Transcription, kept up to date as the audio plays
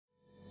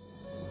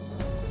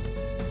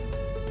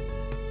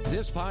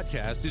This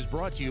podcast is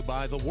brought to you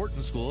by the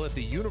Wharton School at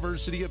the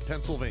University of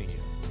Pennsylvania.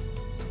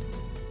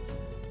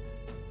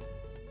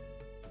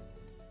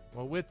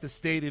 Well, with the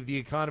state of the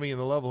economy and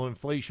the level of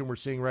inflation we're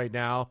seeing right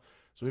now,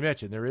 as we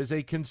mentioned, there is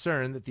a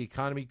concern that the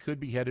economy could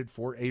be headed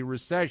for a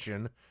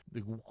recession.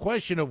 The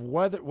question of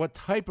what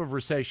type of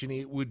recession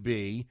it would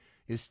be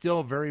is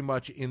still very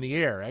much in the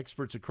air.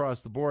 Experts across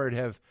the board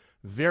have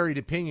varied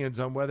opinions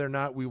on whether or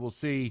not we will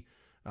see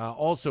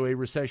also a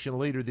recession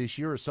later this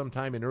year or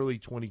sometime in early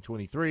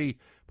 2023.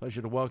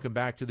 Pleasure to welcome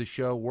back to the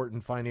show Wharton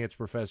finance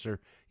professor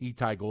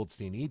Itai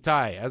Goldstein.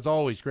 Itai, as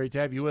always, great to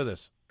have you with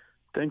us.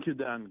 Thank you,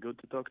 Dan. Good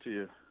to talk to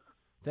you.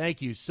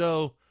 Thank you.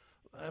 So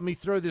let me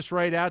throw this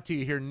right out to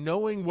you here.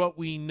 Knowing what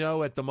we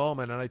know at the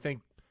moment, and I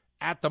think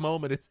at the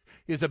moment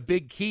is a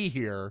big key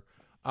here,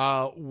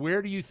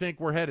 where do you think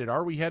we're headed?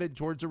 Are we headed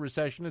towards a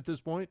recession at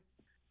this point?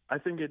 I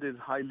think it is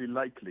highly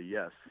likely,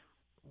 yes.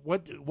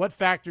 What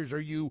factors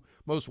are you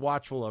most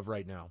watchful of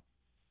right now?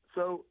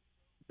 So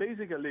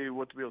basically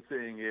what we're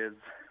seeing is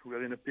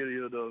we're in a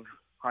period of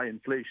high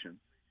inflation.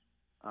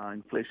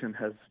 Inflation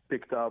has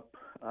picked up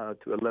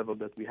to a level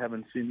that we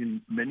haven't seen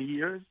in many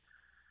years,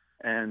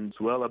 and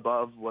well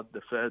above what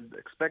the Fed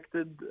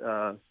expected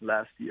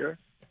last year.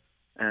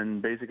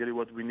 And basically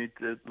what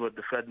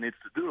the Fed needs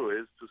to do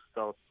is to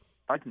start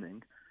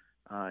tightening,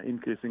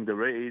 increasing the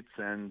rates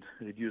and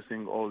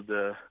reducing all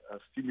the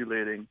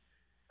stimulating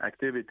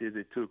activities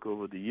it took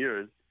over the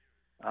years.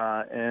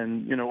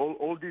 And, you know,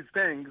 all these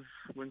things,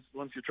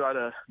 once you try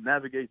to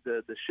navigate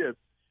the ship,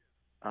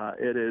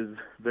 it is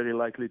very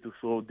likely to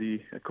throw the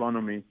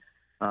economy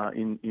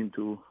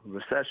into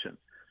recession.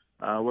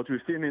 What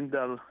we've seen in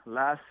the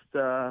last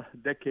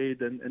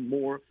decade and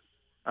more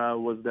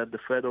was that the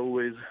Fed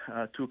always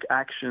took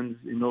actions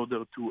in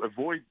order to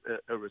avoid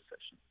a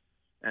recession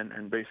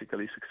and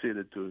basically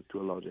succeeded to a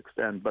large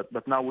extent.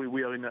 But now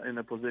we are in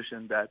a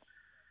position that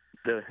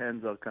their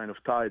hands are kind of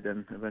tied,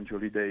 and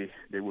eventually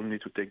they will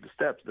need to take the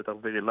steps that are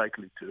very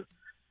likely to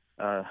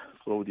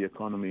throw the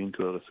economy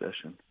into a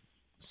recession.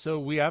 So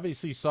we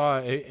obviously saw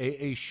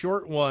a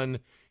short one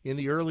in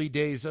the early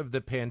days of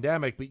the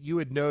pandemic, but you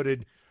had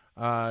noted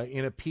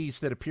in a piece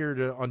that appeared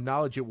on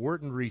Knowledge at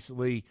Wharton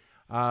recently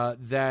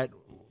that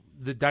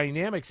the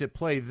dynamics at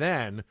play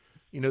then,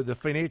 you know, the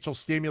financial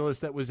stimulus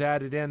that was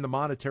added in, the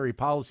monetary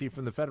policy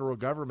from the federal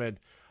government,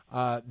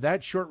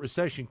 that short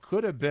recession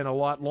could have been a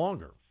lot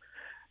longer.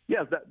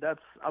 Yes,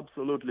 that's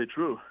absolutely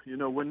true. You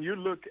know, when you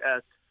look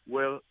at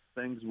where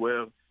things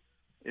were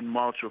in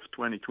March of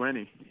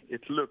 2020,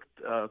 it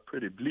looked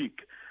pretty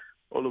bleak.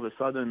 All of a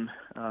sudden,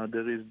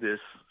 there is this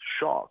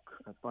shock,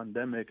 a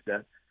pandemic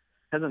that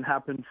hasn't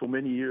happened for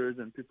many years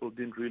and people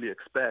didn't really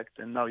expect.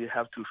 And now you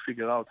have to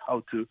figure out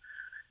how to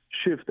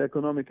shift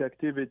economic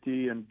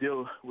activity and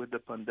deal with the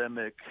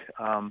pandemic.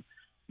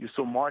 You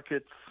saw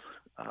markets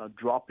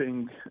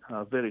dropping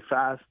very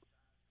fast.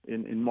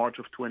 In March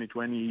of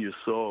 2020, you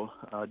saw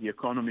the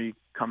economy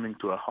coming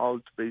to a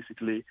halt,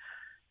 basically.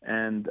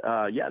 And,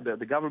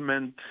 the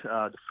government,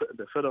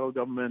 the federal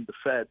government, the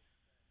Fed,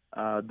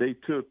 they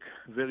took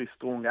very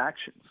strong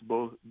actions,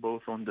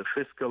 both on the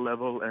fiscal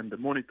level and the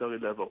monetary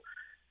level,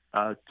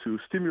 to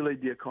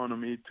stimulate the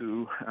economy,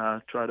 to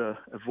try to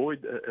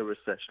avoid a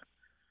recession.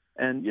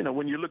 And, you know,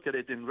 when you look at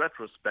it in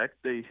retrospect,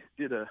 they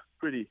did a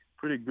pretty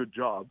good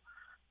job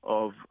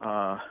of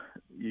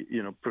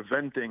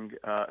preventing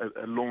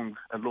a long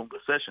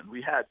recession.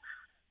 We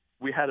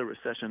had a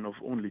recession of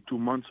only 2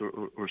 months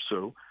or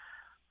so.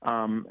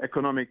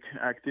 Economic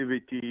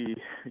activity,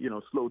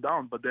 slowed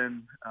down, but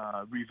then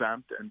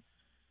revamped and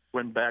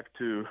went back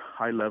to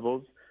high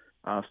levels.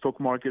 Stock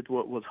market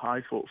was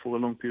high for a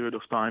long period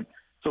of time.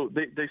 So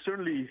they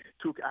certainly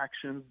took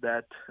actions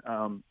that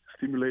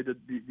stimulated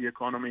the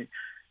economy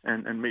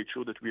and made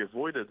sure that we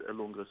avoided a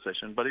long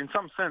recession. But in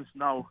some sense,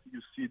 now you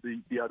see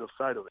the other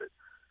side of it.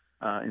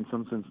 In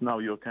some sense, now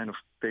you're kind of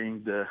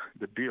paying the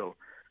bill.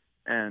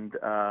 And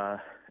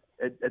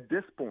at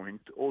this point,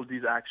 all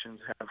these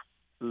actions have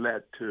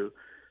led to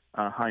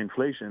high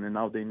inflation, and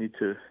now they need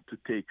to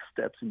take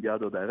steps in the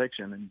other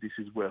direction. And this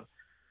is where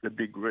the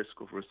big risk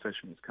of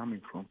recession is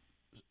coming from.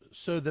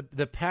 So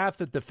the path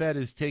that the Fed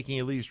is taking,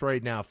 at least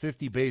right now,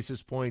 50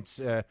 basis points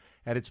at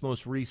its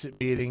most recent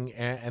meeting,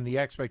 and the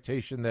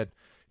expectation that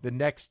the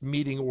next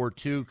meeting or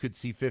two could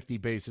see 50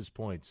 basis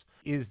points.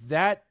 Is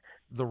that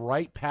the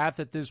right path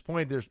at this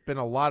point? There's been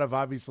a lot of,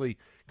 obviously,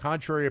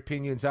 contrary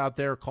opinions out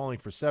there calling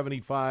for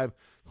 75,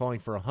 calling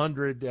for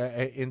 100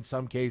 in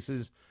some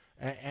cases.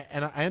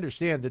 And I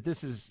understand that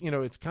this is,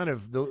 it's kind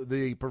of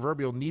the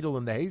proverbial needle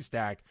in the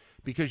haystack,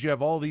 because you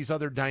have all these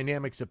other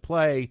dynamics at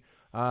play,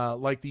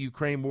 like the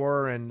Ukraine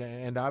war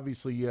and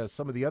obviously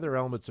some of the other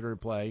elements that are in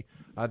play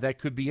that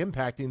could be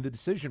impacting the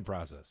decision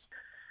process.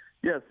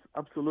 Yes,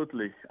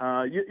 absolutely.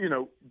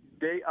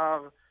 They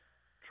are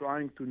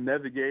trying to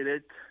navigate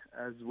it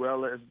as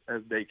well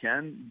as they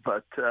can,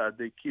 but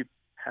they keep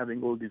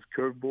having all these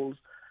curveballs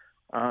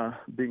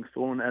being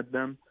thrown at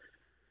them.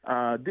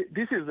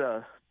 This is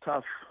a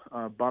tough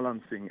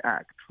balancing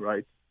act,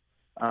 right?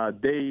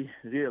 they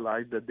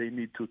realize that they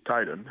need to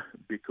tighten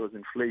because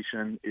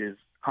inflation is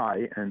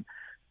high and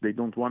they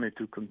don't want it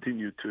to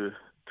continue to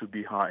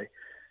be high.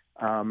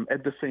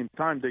 At the same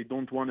time, they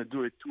don't want to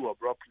do it too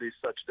abruptly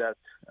such that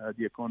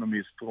the economy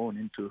is thrown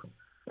into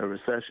a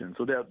recession.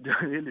 So they're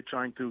really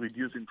trying to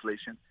reduce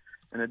inflation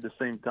and at the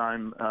same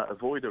time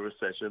avoid a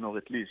recession, or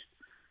at least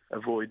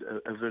avoid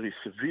a very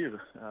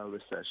severe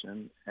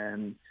recession.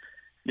 And,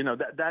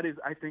 that is,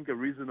 I think, a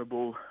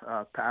reasonable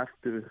path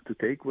to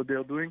take what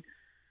they're doing.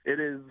 It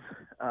is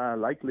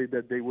likely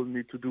that they will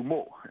need to do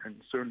more, and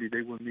certainly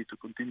they will need to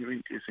continue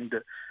increasing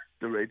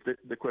the rate.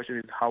 The question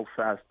is how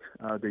fast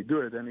they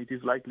do it, and it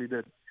is likely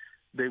that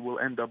they will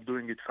end up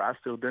doing it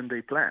faster than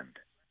they planned.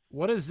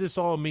 What does this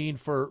all mean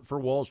for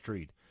Wall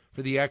Street,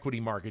 for the equity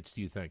markets,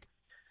 do you think?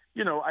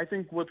 I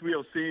think what we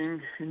are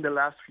seeing in the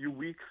last few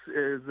weeks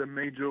is a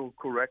major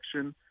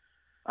correction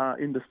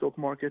in the stock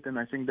market, and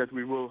I think that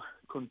we will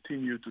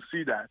continue to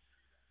see that.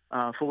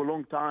 For a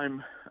long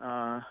time,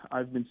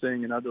 I've been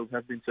saying, and others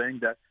have been saying,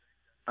 that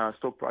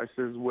stock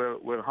prices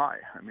were high.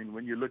 I mean,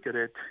 when you look at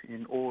it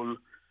in all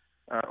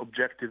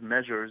objective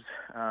measures,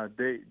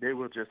 they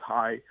were just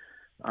high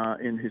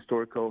in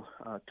historical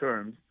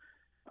terms.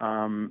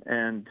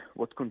 And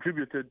what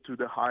contributed to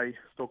the high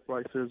stock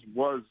prices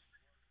was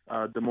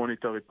the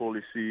monetary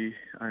policy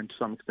and to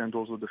some extent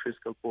also the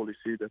fiscal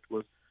policy that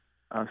was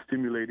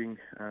stimulating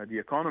the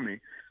economy.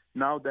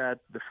 Now that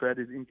the Fed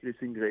is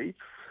increasing rates,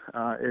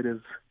 it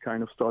is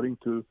kind of starting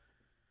to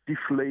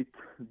deflate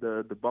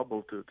the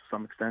bubble to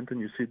some extent, and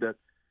you see that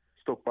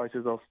stock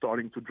prices are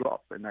starting to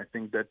drop, and I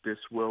think that this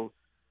will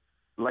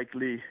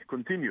likely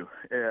continue.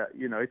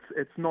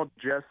 It's not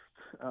just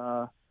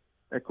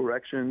a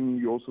correction.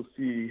 You also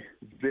see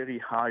very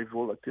high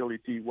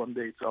volatility. One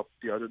day it's up,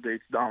 the other day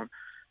it's down,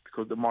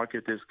 because the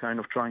market is kind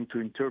of trying to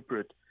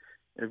interpret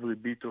every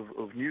bit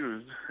of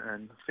news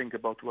and think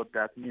about what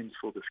that means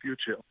for the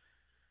future.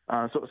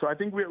 So I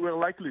think we're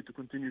likely to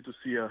continue to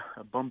see a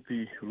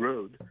bumpy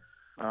road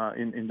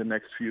in the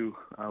next few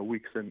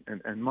weeks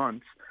and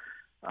months.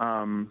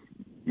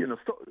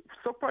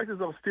 Stock prices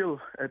are still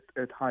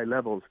at high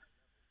levels,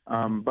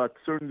 but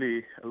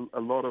certainly a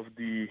lot of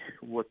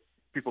what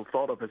people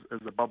thought of as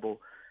a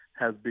bubble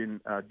has been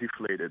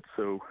deflated.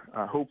 So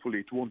hopefully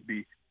it won't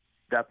be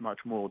that much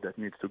more that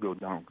needs to go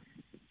down.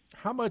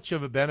 How much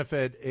of a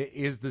benefit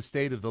is the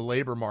state of the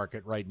labor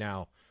market right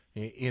now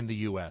in the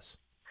U.S.?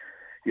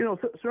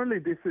 Certainly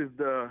this is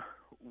the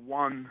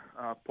one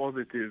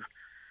positive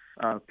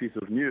piece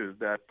of news,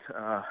 that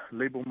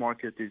labor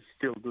market is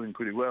still doing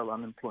pretty well.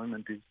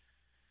 Unemployment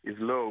is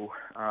low.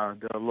 There are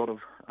a lot of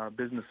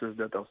businesses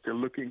that are still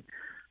looking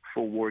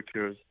for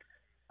workers.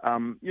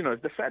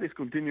 If the Fed is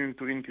continuing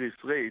to increase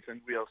rates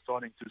and we are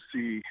starting to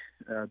see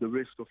the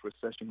risk of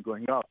recession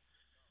going up,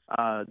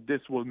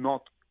 this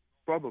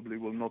probably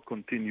will not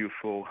continue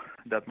for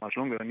that much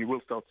longer, and you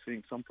will start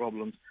seeing some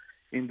problems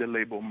in the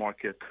labor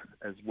market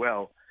as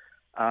well.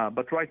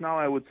 But right now,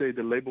 I would say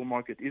the labor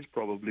market is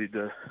probably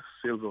the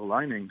silver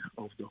lining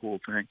of the whole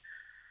thing.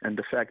 And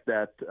the fact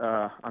that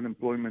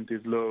unemployment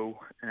is low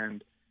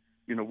and,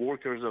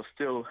 workers are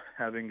still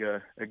having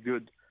a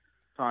good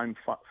time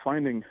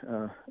finding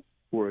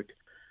work,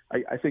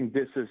 I think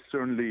this is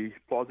certainly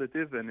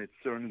positive, and it's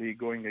certainly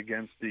going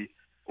against the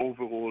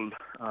overall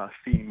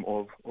theme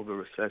of a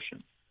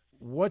recession.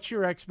 What's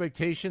your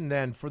expectation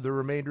then for the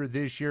remainder of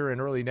this year and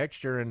early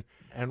next year,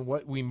 and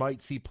what we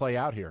might see play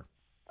out here?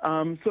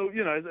 As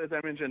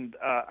I mentioned,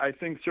 I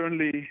think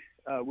certainly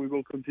we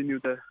will continue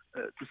to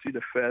see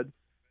the Fed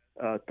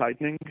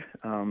tightening,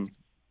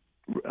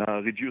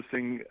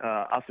 reducing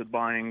asset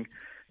buying,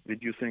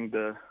 reducing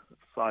the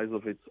size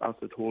of its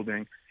asset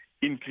holding,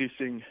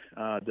 increasing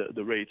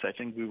the rates. I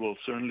think we will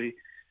certainly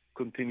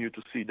continue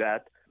to see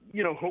that.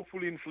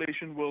 Hopefully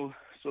inflation will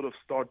sort of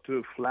start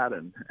to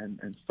flatten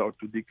and start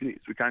to decrease.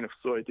 We kind of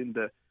saw it in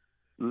the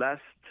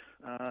last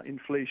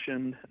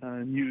inflation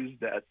news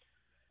that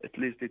at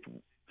least it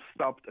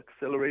stopped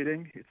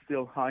accelerating. It's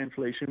still high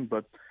inflation,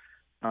 but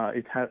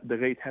the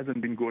rate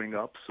hasn't been going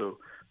up. So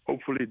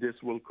hopefully this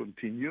will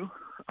continue.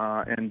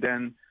 And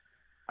then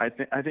I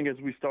think as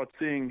we start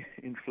seeing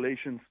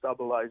inflation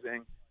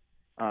stabilizing,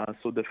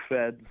 so the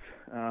Fed's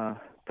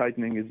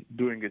tightening is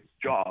doing its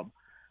job,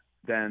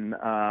 then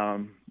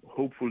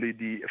hopefully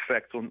the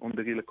effect on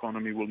the real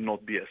economy will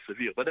not be as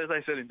severe. But as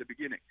I said in the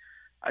beginning,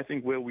 I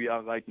think where we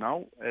are right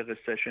now, a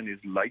recession is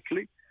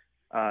likely.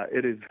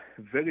 It is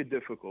very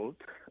difficult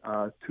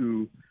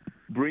to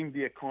bring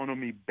the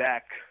economy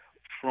back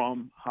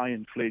from high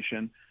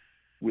inflation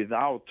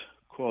without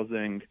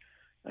causing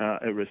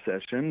a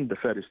recession. The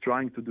Fed is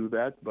trying to do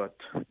that, but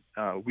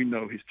we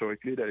know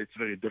historically that it's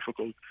very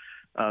difficult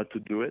to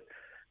do it.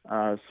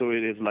 So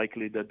it is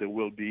likely that there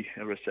will be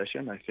a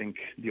recession. I think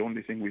the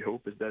only thing we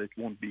hope is that it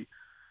won't be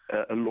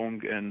a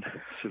long and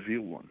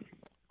severe one.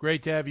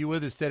 Great to have you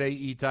with us today,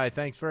 Itai.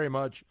 Thanks very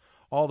much.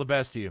 All the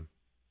best to you.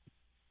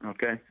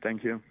 Okay,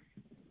 thank you.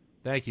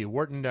 Thank you.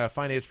 Wharton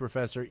finance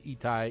professor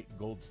Itai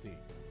Goldstein.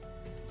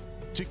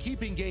 To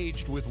keep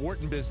engaged with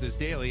Wharton Business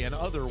Daily and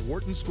other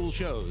Wharton School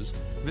shows,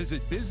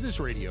 visit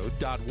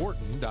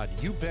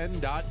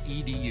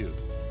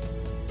businessradio.wharton.upenn.edu.